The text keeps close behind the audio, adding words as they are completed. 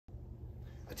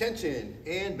Attention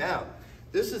and mount.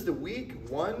 This is the week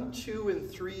 1, 2, and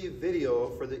 3 video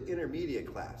for the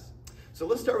intermediate class. So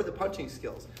let's start with the punching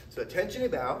skills. So attention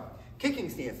and mount, kicking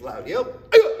stance, loud, yep.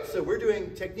 So we're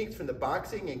doing techniques from the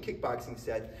boxing and kickboxing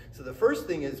set. So the first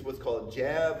thing is what's called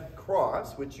jab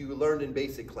cross, which you learned in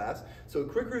basic class. So a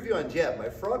quick review on jab. My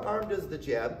front arm does the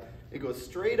jab. It goes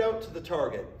straight out to the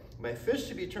target. My fist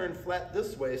should be turned flat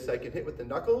this way so I can hit with the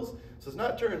knuckles. So it's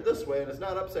not turned this way and it's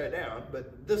not upside down,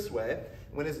 but this way.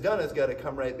 When it's done, it's got to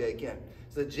come right back in.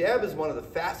 So the jab is one of the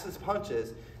fastest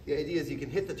punches. The idea is you can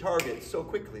hit the target so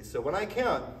quickly. So when I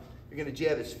count, you're going to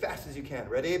jab as fast as you can.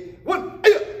 Ready? 1,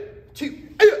 2,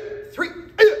 3,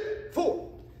 4,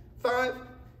 5,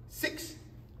 6,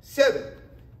 7,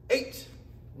 8,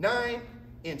 9,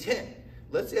 and 10.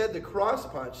 Let's add the cross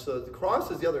punch. So the cross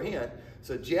is the other hand.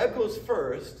 So jab goes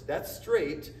first, that's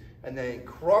straight, and then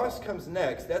cross comes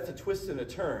next, that's a twist and a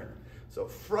turn. So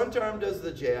front arm does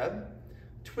the jab,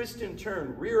 twist and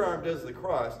turn, rear arm does the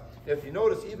cross. Now if you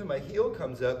notice, even my heel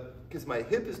comes up because my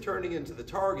hip is turning into the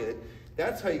target.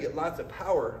 That's how you get lots of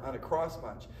power on a cross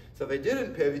punch. So if I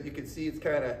didn't pivot, you can see it's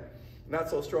kind of not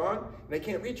so strong, and I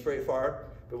can't reach very far,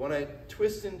 but when I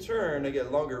twist and turn, I get a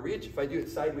longer reach. If I do it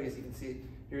sideways, you can see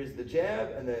here's the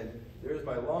jab, and then there's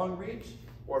my long reach.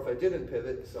 Or if I didn't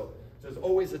pivot, so there's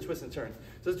always a twist and turn.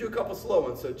 So let's do a couple slow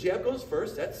ones. So jab goes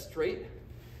first, that's straight,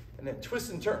 and then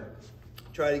twist and turn.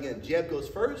 Try it again. Jab goes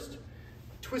first,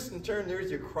 twist and turn, there's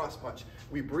your cross punch.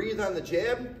 We breathe on the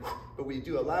jab, but we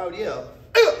do a loud yell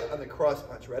on the cross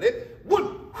punch. Ready?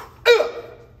 1,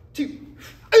 2,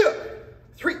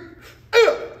 3,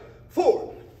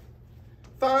 4,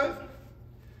 5,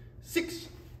 6,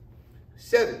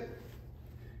 7,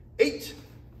 8,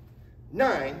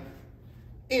 9,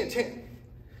 and 10.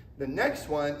 The next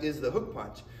one is the hook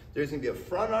punch. There's going to be a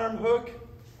front arm hook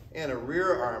and a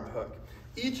rear arm hook.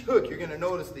 Each hook, you're going to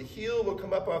notice the heel will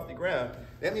come up off the ground.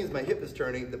 That means my hip is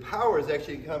turning. The power is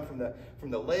actually come from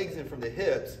the legs and from the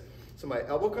hips. So my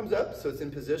elbow comes up, so it's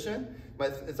in position.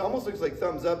 It almost looks like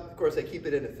thumbs up. Of course, I keep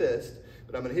it in a fist,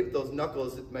 but I'm going to hit those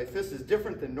knuckles. My fist is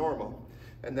different than normal.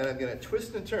 And then I'm going to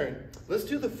twist and turn. Let's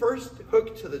do the first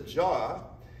hook to the jaw,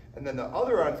 and then the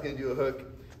other arm's going to do a hook,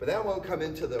 but that won't come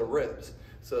into the ribs.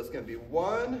 So it's going to be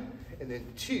 1 and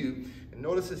then 2. And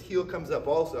notice his heel comes up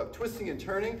also. I'm twisting and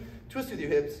turning. Twist with your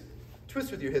hips.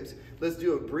 Twist with your hips. Let's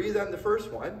do a breathe on the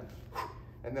first one.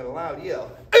 And then a loud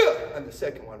yell on the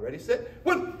second one. Ready, set?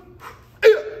 1,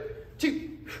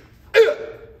 2,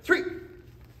 3,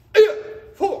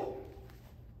 4,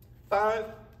 5,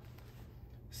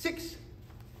 6,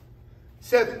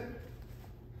 7,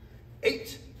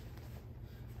 8,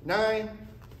 9,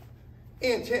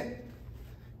 and 10.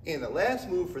 And the last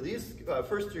move for these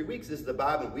first 3 weeks is the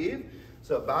bob and weave.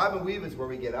 So bob and weave is where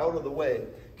we get out of the way.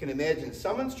 You can imagine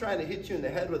someone's trying to hit you in the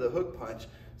head with a hook punch.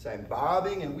 So I'm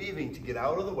bobbing and weaving to get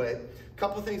out of the way. A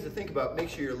couple things to think about. Make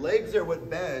sure your legs are what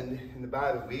bend in the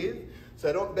bob and weave. So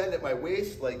I don't bend at my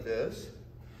waist like this.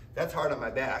 That's hard on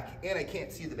my back, and I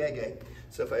can't see the bad guy.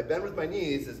 So if I bend with my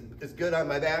knees, it's good on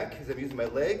my back because I'm using my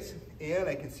legs, and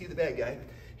I can see the bad guy.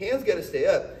 Hands got to stay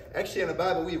up. Actually, on a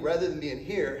bob and weave, rather than being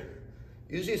here,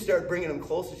 usually start bringing them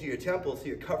closer to your temples so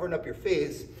you're covering up your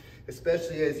face,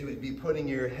 especially as you would be putting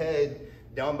your head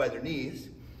down by their knees,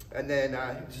 and then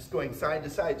just going side to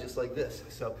side just like this.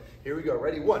 So here we go.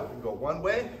 Ready? 1. We go one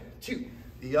way, 2,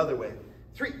 the other way,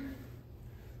 3,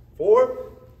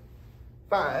 4,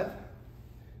 5,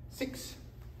 6,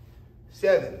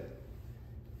 7,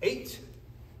 8,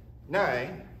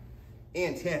 9,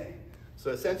 and 10.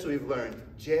 So essentially we've learned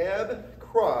jab,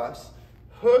 cross,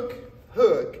 hook,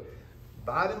 hook,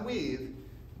 bob and weave,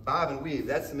 bob and weave.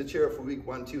 That's the material for week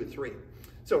 1, 2, and 3.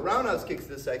 So roundhouse kicks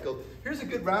this cycle. Here's a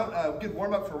good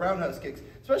warm-up for roundhouse kicks,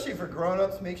 especially for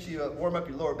grown-ups. Make sure you warm up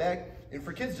your lower back. And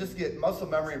for kids, just get muscle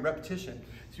memory and repetition.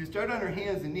 So you start on our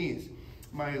hands and knees.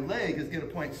 My leg is going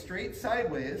to point straight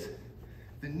sideways.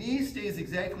 The knee stays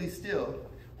exactly still.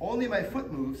 Only my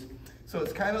foot moves. So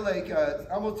it's kind of like,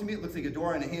 almost to me, it looks like a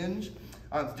door on a hinge.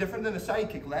 It's different than a side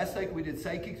kick. Last cycle we did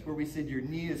side kicks where we said your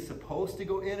knee is supposed to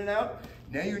go in and out.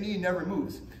 Now your knee never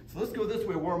moves. So let's go this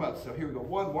way, warm up. So here we go.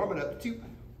 1, warm it up. 2,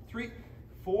 3,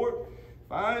 4,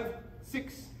 5,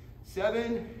 6,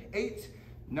 7, 8,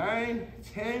 9,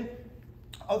 10.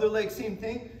 Other leg, same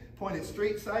thing. Point it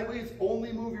straight sideways.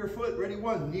 Only move your foot. Ready?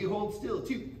 1, knee hold still.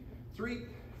 2, 3,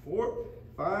 4,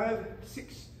 5,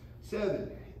 6,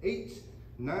 7, 8,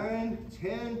 9,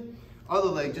 10. Other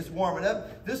leg, just warm it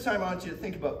up. This time I want you to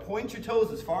think about point your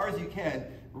toes as far as you can,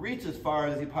 reach as far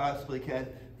as you possibly can.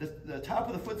 The top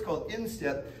of the foot's called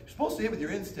instep. You're supposed to hit with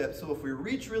your instep, so if we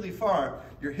reach really far,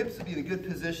 your hips will be in a good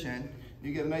position.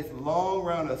 You get a nice long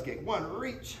roundhouse kick. 1,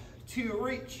 reach. 2,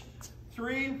 reach,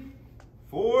 3,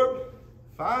 4,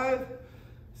 5,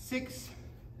 6,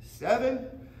 7,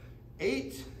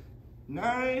 8,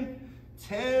 9,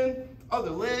 10. Other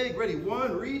leg, ready,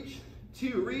 1, reach,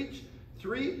 2, reach,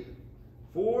 3,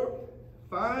 4,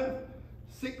 5,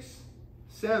 6,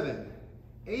 7,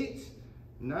 8,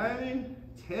 9,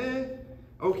 10.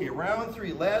 Okay, round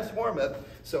 3, last warm up.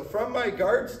 So from my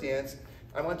guard stance,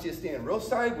 I want you to stand real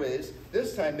sideways.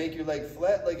 This time, make your leg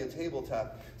flat like a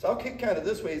tabletop. So I'll kick kind of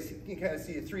this way so you can kind of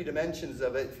see the 3 dimensions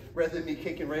of it rather than me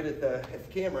kicking right at the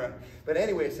camera. But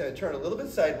anyway, so I turn a little bit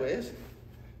sideways,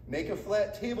 make a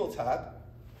flat tabletop,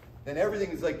 then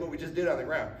everything is like what we just did on the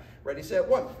ground. Ready, set,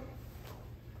 1,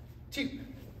 2,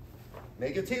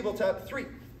 make a tabletop, 3,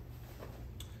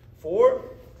 4,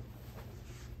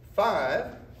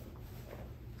 5,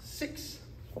 6,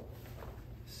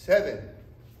 7,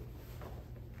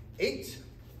 8,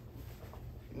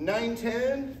 9,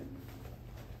 10.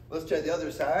 Let's try the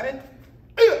other side.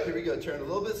 Here we go, turn a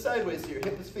little bit sideways here.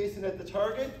 Hip is facing at the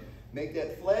target. Make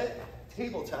that flat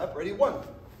tabletop. Ready, 1,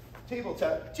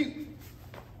 tabletop, 2,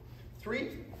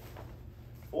 3,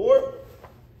 4,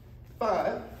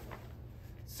 5,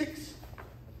 6,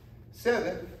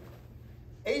 7,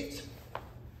 8,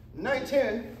 9,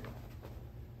 10.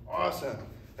 Awesome.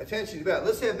 Attention to that.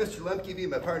 Let's have Mr. Lemke be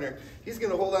my partner. He's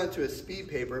going to hold on to a speed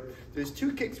paper. There's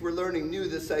 2 kicks we're learning new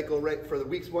this cycle, right, for the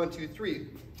weeks 1, 2, 3.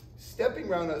 Stepping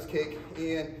roundhouse kick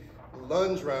and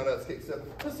lunge roundhouse kick. So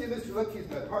let's see, Mr. Lemke is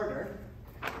my partner.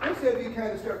 Let's have you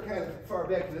kind of start kind of far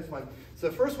back in this one. So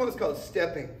the first one is called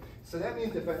stepping. So that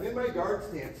means if I'm in my guard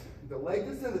stance, the leg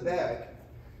that's in the back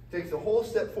takes a whole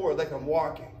step forward like I'm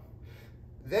walking.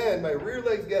 Then my rear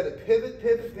leg's got to pivot,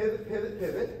 pivot, pivot, pivot,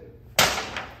 pivot,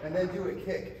 and then do a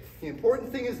kick. The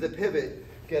important thing is the pivot.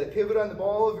 You got to pivot on the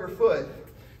ball of your foot.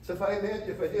 So if I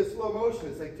do slow motion,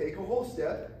 it's like take a whole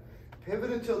step,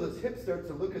 pivot until this hip starts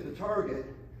to look at the target,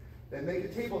 then make a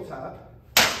tabletop,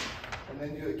 and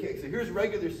then do a kick. So here's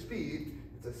regular speed.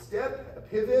 It's a step, a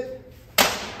pivot,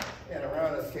 and a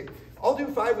roundhouse kick. I'll do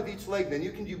 5 with each leg, then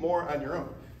you can do more on your own.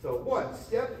 So 1,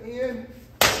 step in,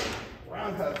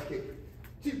 roundhouse kick.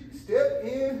 2, step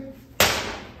in,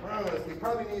 roundhouse kick.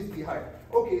 Probably needs to be higher.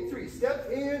 Okay, 3, step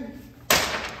in,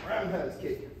 roundhouse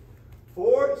kick.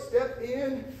 4, step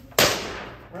in,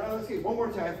 roundhouse kick. 1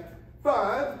 more time.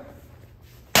 5.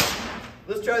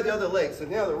 Let's try the other leg. So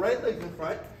now the right leg's in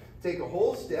front. Take a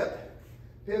whole step,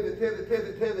 pivot, pivot,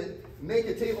 pivot, pivot, make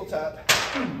a tabletop,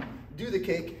 do the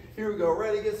kick. Here we go,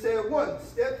 ready, get set. 1,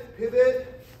 step,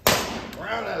 pivot,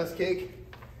 roundhouse kick.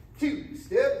 2,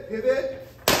 step, pivot,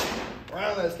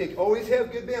 roundhouse kick. Always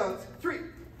have good balance. 3,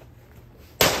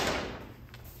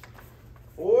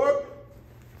 4,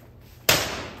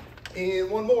 and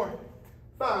 1 more.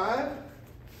 5.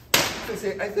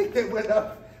 I think that went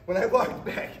up when I walked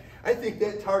back. I think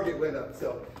that target went up.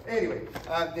 So anyway,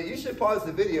 you should pause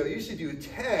the video. You should do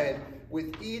 10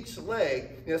 with each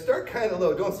leg. You know, start kind of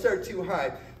low. Don't start too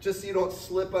high, just so you don't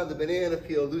slip on the banana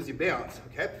peel, lose your balance,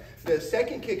 okay? The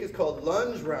second kick is called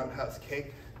lunge roundhouse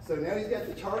kick. So now he's got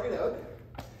the target out.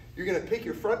 You're gonna pick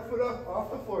your front foot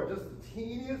off the floor just the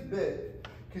teeniest bit,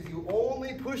 because you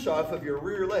only push off of your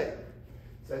rear leg.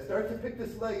 So I start to pick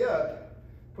this leg up,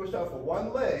 push off of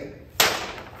one leg,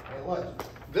 and lunge.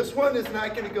 This one is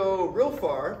not going to go real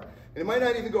far, and it might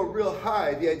not even go real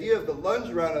high. The idea of the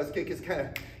lunge roundhouse kick is kind of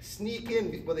sneak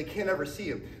in where they can't ever see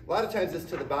him. A lot of times it's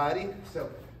to the body. So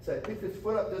I pick this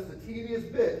foot up just the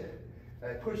teeniest bit,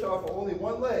 and I push off only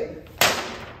one leg,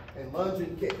 and lunge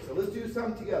and kick. So let's do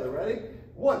some together. Ready?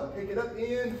 1, pick it up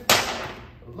in,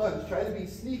 lunge. Try to be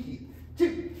sneaky.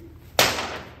 2,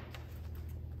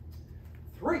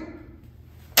 3,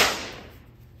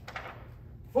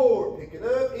 4, pick it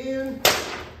up in,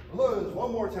 lunge.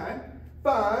 1 more time.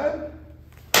 5.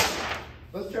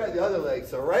 Let's try the other leg.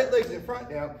 So right leg's in front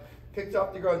now, picked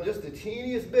off the ground just the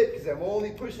teeniest bit because I'm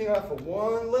only pushing off of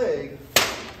one leg.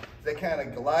 They kind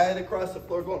of glide across the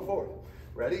floor going forward.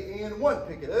 Ready? And 1,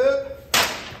 pick it up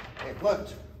and lunge.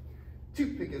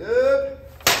 2, pick it up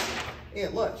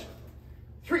and lunge.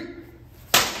 3,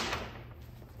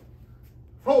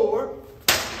 4,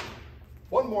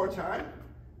 1 more time.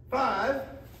 5,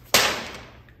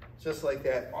 just like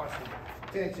that. Awesome.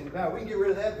 Attention. Now we can get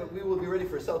rid of that, but we will be ready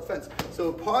for self-defense.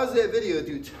 So pause that video,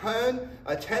 do 10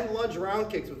 lunge round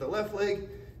kicks with the left leg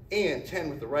and 10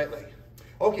 with the right leg.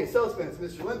 Okay, self-defense.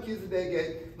 Mr. Lemke's the bad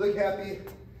guy. Look happy.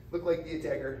 Look like the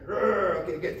attacker.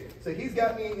 Okay, good. So he's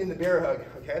got me in the bear hug,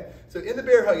 okay? So in the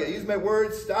bear hug, I use my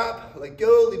words, stop, let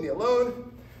go, leave me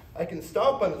alone. I can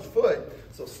stomp on his foot,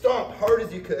 so stomp hard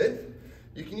as you could.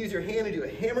 You can use your hand and do a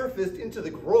hammer fist into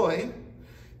the groin,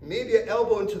 maybe an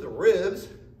elbow into the ribs,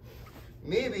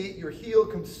 Maybe your heel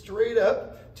comes straight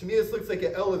up. To me, this looks like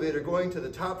an elevator going to the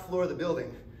top floor of the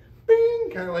building.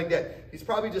 Bing, kind of like that. He's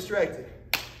probably distracted.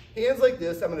 Hands like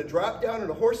this, I'm gonna drop down in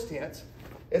a horse stance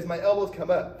as my elbows come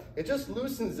up. It just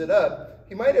loosens it up.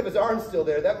 He might have his arms still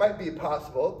there, that might be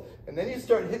possible. And then you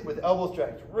start hitting with elbow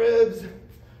strikes. Ribs,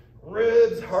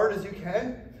 ribs, hard as you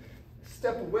can.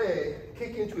 Step away,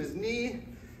 kick into his knee,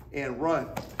 and run.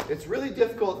 It's really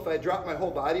difficult if I drop my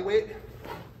whole body weight.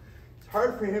 It's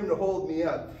hard for him to hold me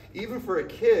up. Even for a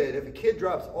kid, if a kid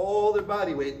drops all their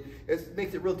body weight, it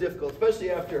makes it real difficult, especially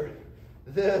after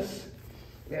this,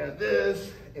 and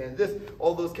this, and this,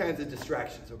 all those kinds of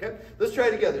distractions, okay? Let's try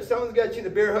it together. Someone's got you in a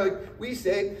bear hug. We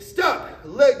say, stop,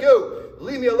 let go,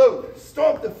 leave me alone.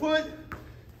 Stomp the foot,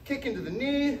 kick into the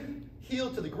knee, heel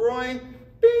to the groin,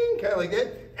 bing, kind of like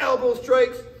that. Elbow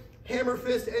strikes, hammer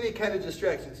fist, any kind of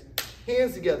distractions.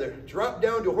 Hands together, drop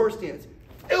down to horse stance.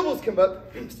 Elbows come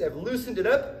up, so I've loosened it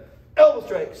up. Elbow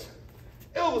strikes,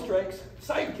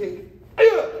 side kick,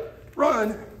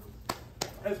 run.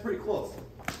 That's pretty close.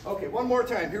 Okay, one more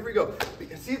time, here we go.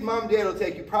 See if mom and dad will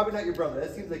take you, probably not your brother.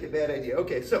 That seems like a bad idea.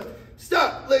 Okay, so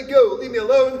stop, let go, leave me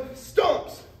alone,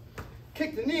 stomps,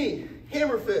 kick the knee,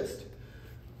 hammer fist.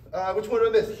 Which one did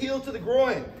I miss? Heel to the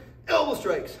groin, elbow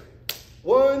strikes.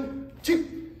 1,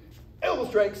 2, elbow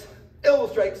strikes,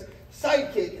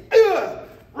 side kick,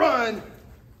 run.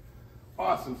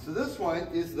 Awesome, so this one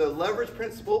is the leverage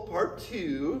principle part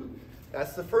 2.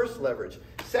 That's the first leverage.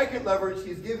 Second leverage,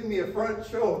 he's giving me a front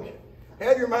choke.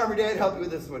 Have your mom or dad help you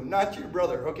with this one, not your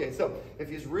brother. Okay, so if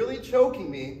he's really choking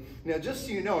me, now just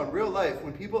so you know, in real life,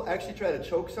 when people actually try to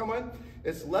choke someone,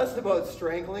 it's less about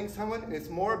strangling someone, and it's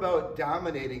more about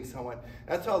dominating someone.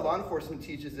 That's how law enforcement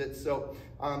teaches it. So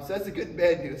that's the good and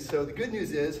bad news. So the good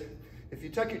news is, if you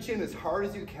tuck your chin as hard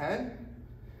as you can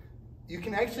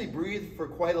actually breathe for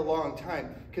quite a long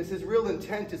time, because his real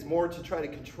intent is more to try to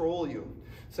control you.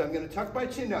 So I'm gonna tuck my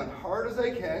chin down hard as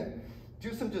I can,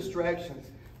 do some distractions.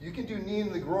 You can do knee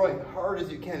in the groin hard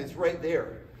as you can, it's right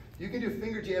there. You can do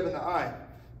finger jab in the eye.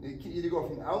 You can either go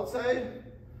from the outside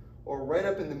or right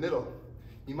up in the middle.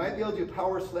 You might be able to do a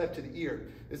power slap to the ear.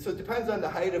 So it depends on the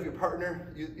height of your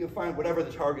partner. You'll find whatever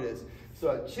the target is.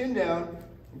 So chin down,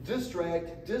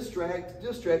 distract, distract,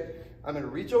 distract. I'm gonna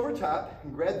reach over top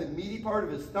and grab the meaty part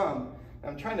of his thumb.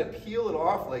 I'm trying to peel it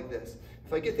off like this.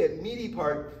 If I get that meaty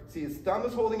part, see his thumb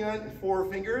is holding on and 4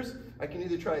 fingers, I can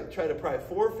either try to pry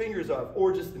 4 fingers off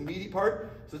or just the meaty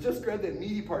part. So just grab that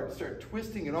meaty part and start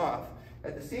twisting it off.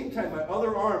 At the same time, my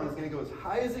other arm is gonna go as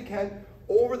high as it can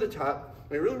over the top.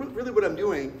 I mean, really what I'm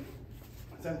doing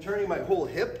is I'm turning my whole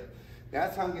hip.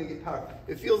 That's how I'm gonna get power.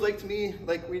 It feels like to me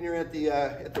like when you're at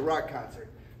the rock concert.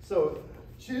 So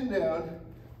chin down,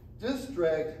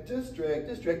 distract, distract,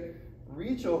 distract,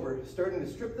 reach over, starting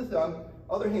to strip the thumb,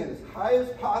 other hand as high as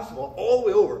possible, all the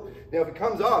way over. Now if it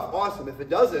comes off, awesome. If it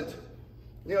doesn't,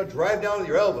 drive down with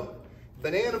your elbow.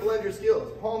 Banana blend your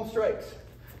skills, palm strikes,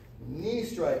 knee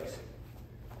strikes,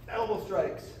 elbow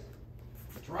strikes,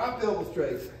 drop elbow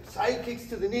strikes, side kicks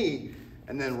to the knee,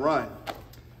 and then run.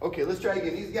 Okay, let's try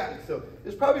again. He's got it. So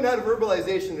there's probably not a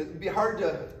verbalization. It'd be hard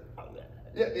to,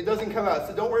 it doesn't come out.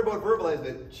 So don't worry about verbalizing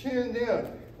it. Chin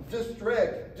down,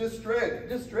 distract, distract,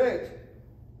 distract.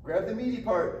 Grab the meaty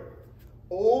part.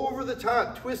 Over the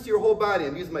top, twist your whole body.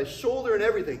 I'm using my shoulder and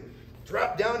everything.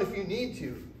 Drop down if you need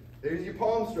to. There's your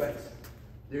palm strikes.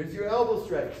 There's your elbow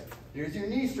strikes. There's your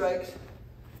knee strikes.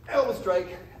 Elbow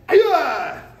strike.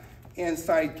 And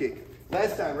side kick.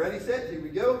 Last time, ready, set, here we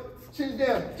go. Chin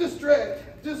down,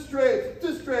 distract, distract,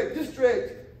 distract,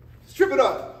 distract. Strip it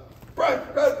off.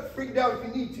 Bring it down if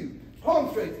you need to.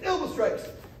 Palm strikes, elbow strikes,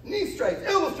 knee strikes,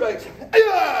 elbow strikes.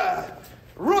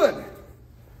 Run.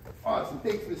 Awesome,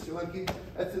 thanks Mr. Lemke.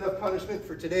 That's enough punishment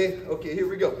for today. Okay, here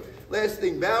we go. Last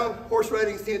thing, bound, horse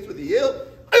riding stance with the heel.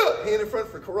 Hand in front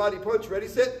for karate punch, ready,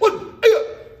 set. 1,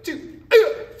 2,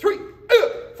 3,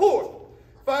 4,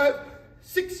 5,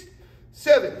 6,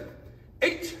 7,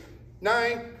 8,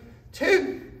 9,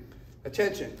 10.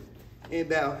 Attention, and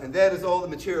down. And that is all the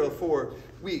material for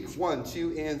weeks 1,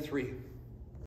 2, and 3.